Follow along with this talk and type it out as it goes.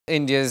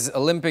India's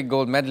Olympic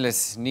gold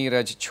medalist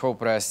Neeraj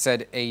Chopra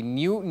set a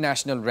new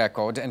national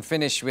record and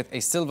finished with a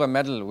silver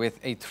medal with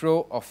a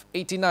throw of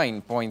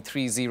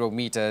 89.30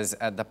 meters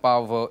at the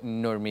Paavo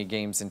Nurmi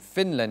Games in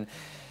Finland,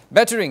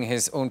 bettering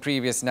his own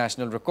previous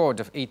national record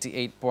of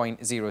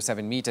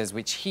 88.07 meters,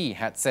 which he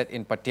had set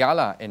in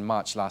Patiala in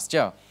March last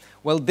year.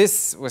 Well,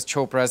 this was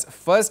Chopra's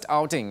first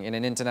outing in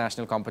an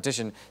international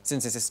competition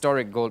since his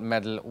historic gold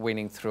medal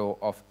winning throw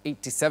of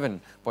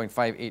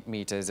 87.58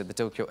 meters at the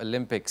Tokyo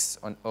Olympics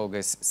on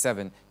August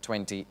 7,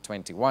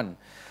 2021.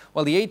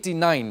 Well, the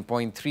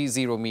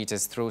 89.30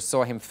 meters throw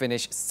saw him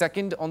finish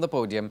second on the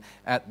podium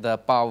at the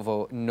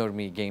Paavo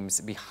Nurmi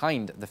Games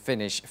behind the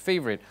Finnish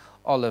favourite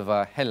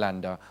Oliver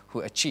Helander, who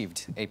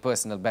achieved a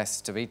personal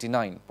best of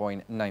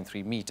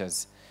 89.93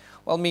 meters.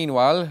 Well,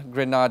 meanwhile,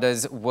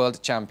 Grenada's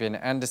world champion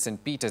Anderson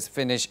Peters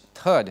finished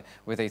third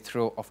with a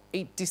throw of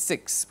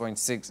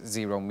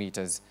 86.60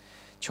 meters.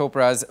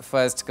 Chopra's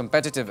first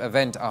competitive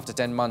event after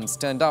 10 months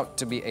turned out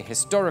to be a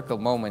historical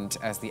moment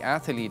as the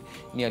athlete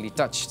nearly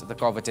touched the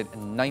coveted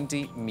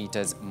 90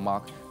 meters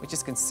mark, which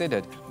is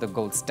considered the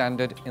gold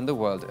standard in the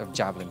world of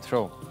javelin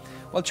throw.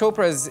 While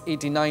Chopra's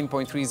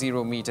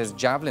 89.30 meters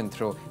javelin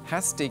throw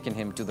has taken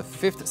him to the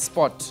 5th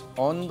spot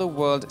on the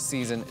world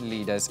season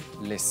leaders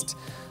list.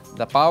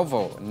 The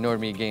Paavo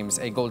Nurmi Games,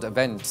 a gold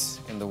event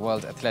in the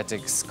World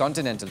Athletics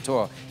Continental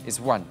Tour,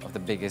 is one of the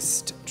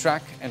biggest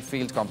track and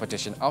field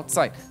competition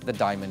outside the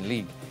Diamond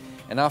League.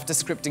 And after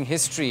scripting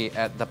history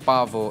at the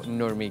Paavo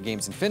Nurmi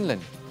Games in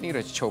Finland,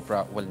 Neeraj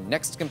Chopra will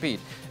next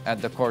compete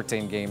at the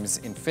𝐒𝐻𝐸𝐬 Games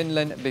in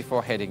Finland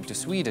before heading to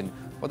Sweden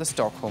for the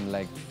Stockholm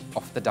leg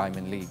of the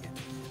Diamond League.